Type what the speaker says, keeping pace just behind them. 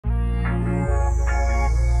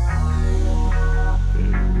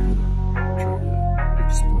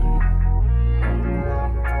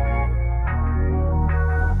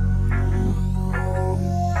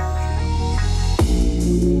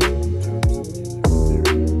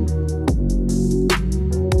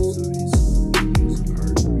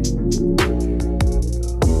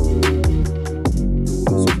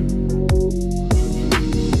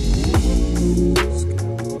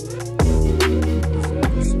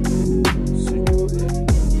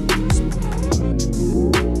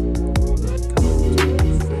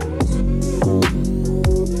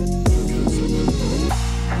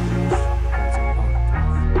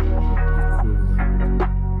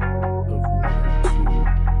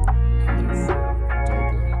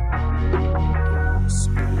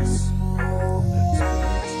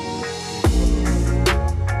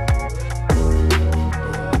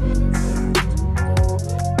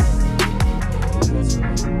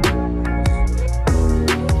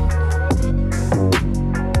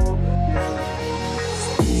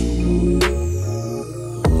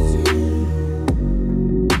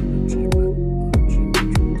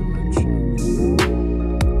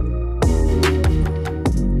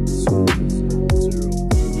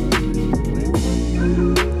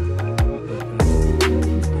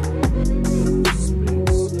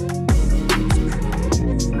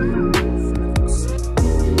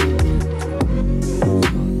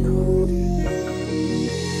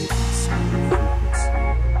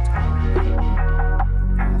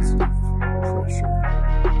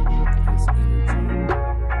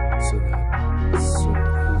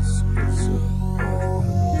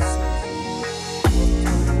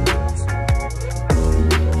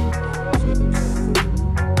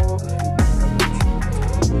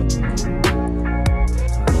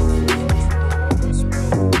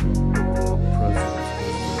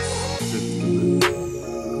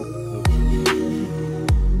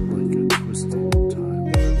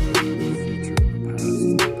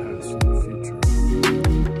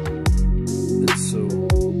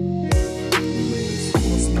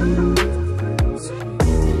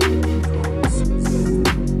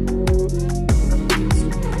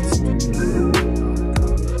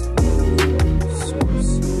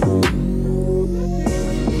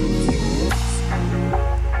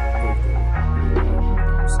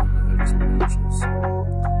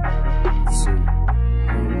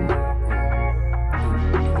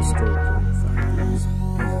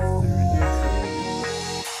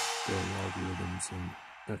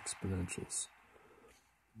exponentials.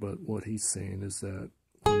 But what he's saying is that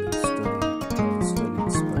when they studied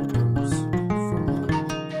spectrums from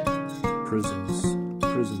prisms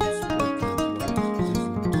working with light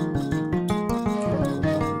using chemical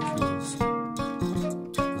molecules, then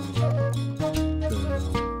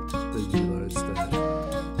they realized that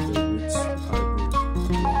the Ritz hybrid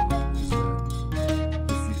law is that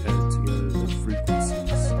if you add together the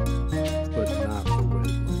frequencies, but not the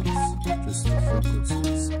wavelengths, just the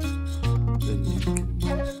frequencies, then you can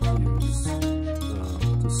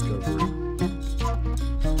discover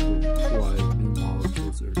why new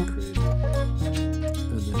molecules are created.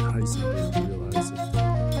 And then Heisenberg realized that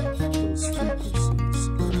those frequencies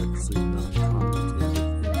are actually non-commutative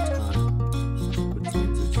in time, which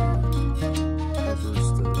means if you reverse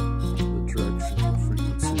the direction of the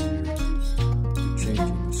frequency, you're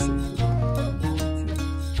changing the shape of the molecule.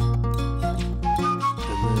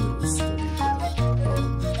 And then it was studied that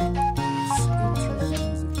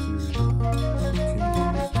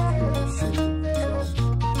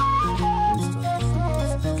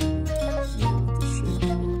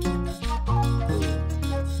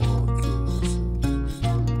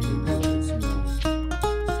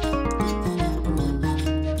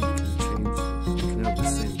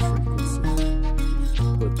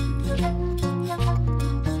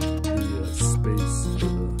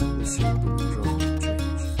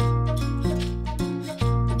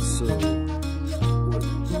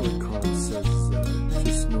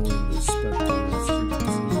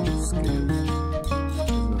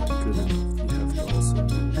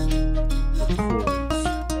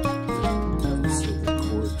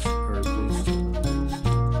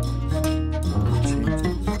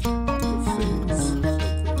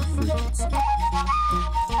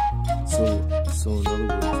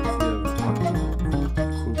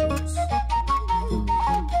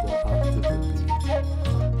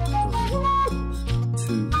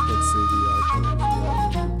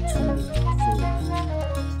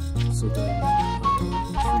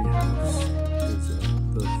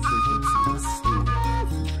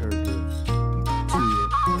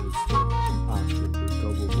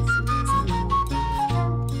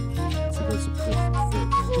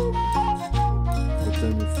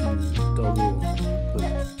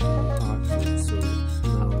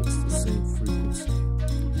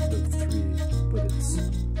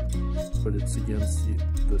against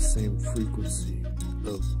the same frequency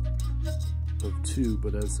of 2,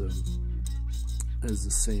 but as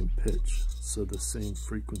the same pitch. So the same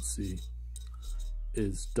frequency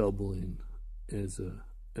is doubling as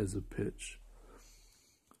a pitch,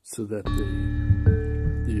 so that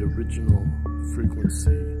the original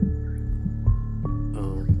frequency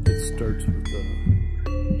it starts with a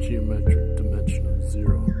geometric dimension of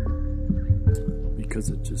 0 because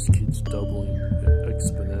it just keeps doubling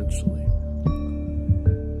exponentially.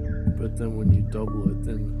 But then when you double it,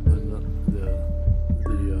 then the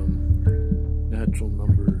natural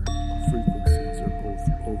number frequencies are both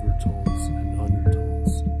overtones and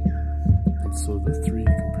undertones. And so the 3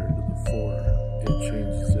 compared to the 4, it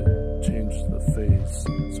changes the phase,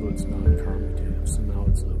 so it's non-commutative. So now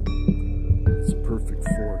it's a perfect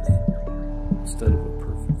fourth instead of a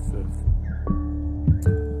perfect fifth.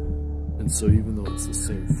 And so even though it's the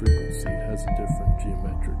same frequency, it has a different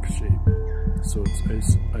geometric shape. So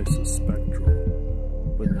it's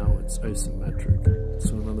isospectral, but now it's isometric.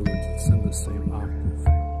 So in other words, it's in the same octave,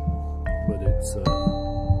 but it's a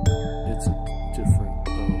different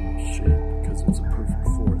shape because it's a perfect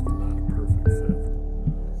fourth and not a perfect fifth.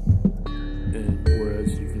 And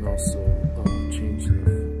whereas you can also change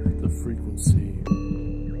the frequency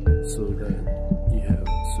so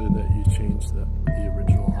that you change the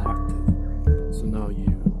original octave. So now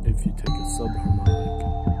if you take a subharmonic,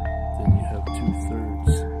 then you have 2/3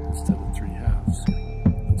 instead of 3/2.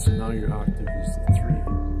 And so now your octave is the 3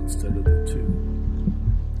 instead of the 2.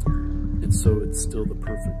 And so it's still the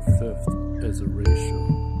perfect fifth as a ratio,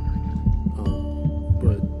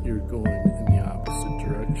 but you're going in the opposite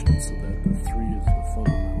direction so that the 3 is the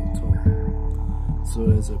fundamental tone. So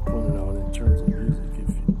as I pointed out in terms of music,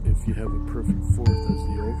 if you have a perfect fourth as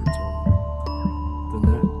the overtone,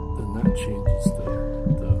 then that changes the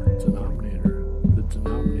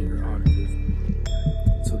denominator octave,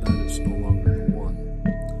 so that it's no longer the 1.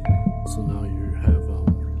 So now you have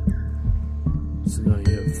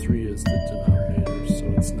 3 as the denominator, so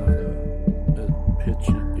it's not a pitch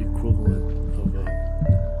equivalent of a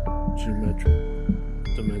geometric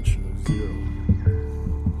dimension of 0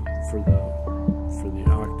 for the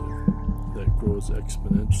octave that grows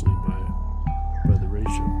exponentially by the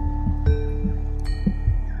ratio.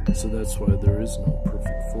 So that's why there is no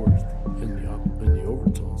perfect fourth in the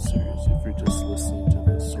overtone series. if you're just listening to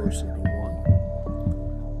the source of the one.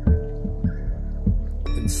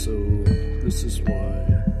 And so this is why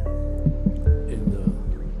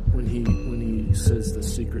when he says the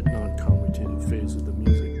secret non-commutative phase of the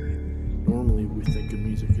music, normally we think of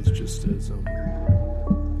music as just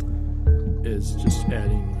just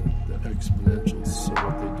adding the exponentials. So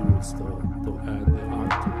what they do is they'll add the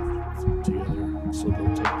octave together. So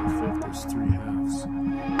they'll take the fifth as 3 halves, and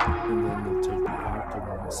then they'll take the octave,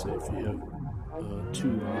 and they'll say if you have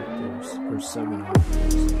 2 octaves or 7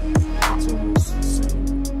 octaves, it's almost the same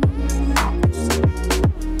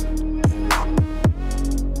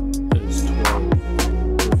as 12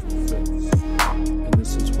 perfect fifths. And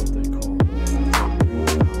this is what they call the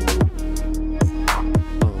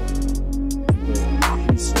but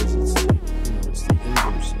he says it's the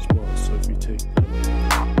inverse as well. So if you take the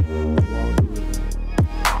logarithm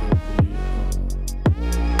of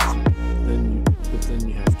then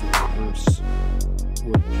you have to reverse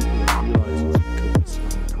what people don't realize is because it's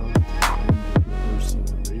non-commutative and you're reversing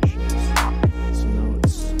the ratios. So now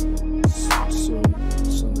it's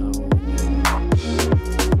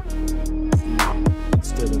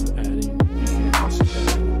instead of adding, you can't just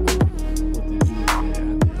add. What they do is they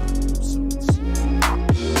add the octave. So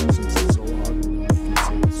since it's a logarithm, you can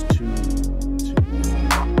say it's 2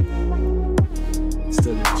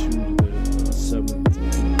 instead of 2 to the 7th,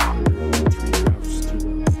 or 3 halves to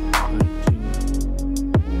the 19,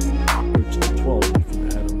 or to the 12. You can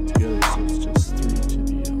add them together, so it's just 3 to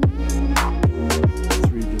the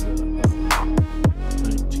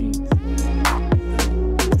 19th,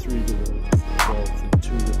 and 3 to the 12th, and 2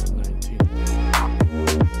 to the 19th.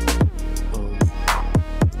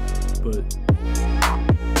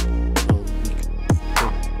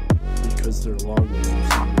 Because they're logarithms,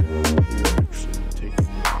 you're actually taking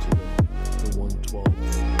it to the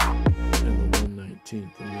 1/12th and the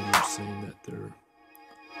 1/19th, and then you're saying that they're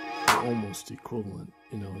almost equivalent.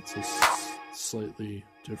 It's a slightly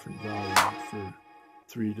different value for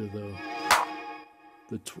 3 to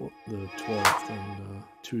the 12th and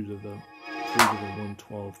 2 to the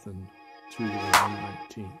 1/12th and 2 to the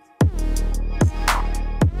 1/19th.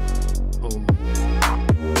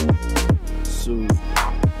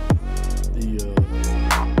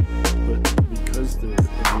 But because they're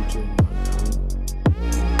originally non-commutative,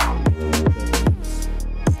 that means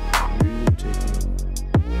you're either taking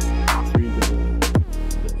 3 to the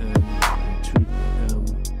m and 2 to the m,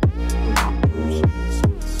 or you're reversing it, so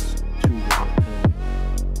it's 2 to the m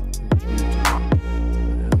and 3 to the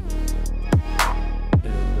m.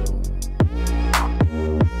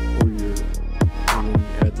 Or when you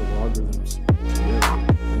add the logarithms together,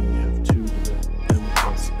 then you have 2 to the m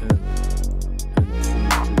plus n and 3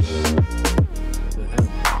 to the m,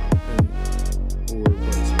 or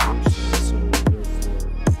vice versa. So therefore,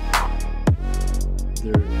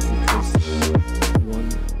 because one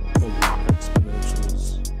of the exponentials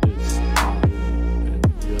is odd and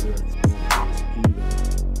the other exponential is even,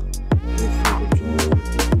 therefore they can never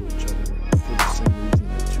equal each other for the same reason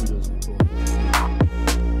that 2 doesn't go in the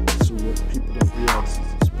 3. So what people don't realize is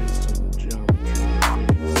it's based on the geometry of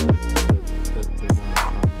the phase that they're not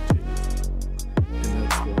commutative. And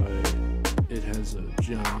that's why it has a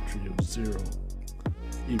geometry of 0,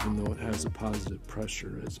 even though it has a positive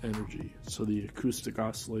pressure as energy. So the acoustic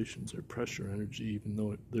oscillations are pressure energy, even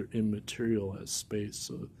though they're immaterial as space.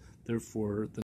 So therefore, the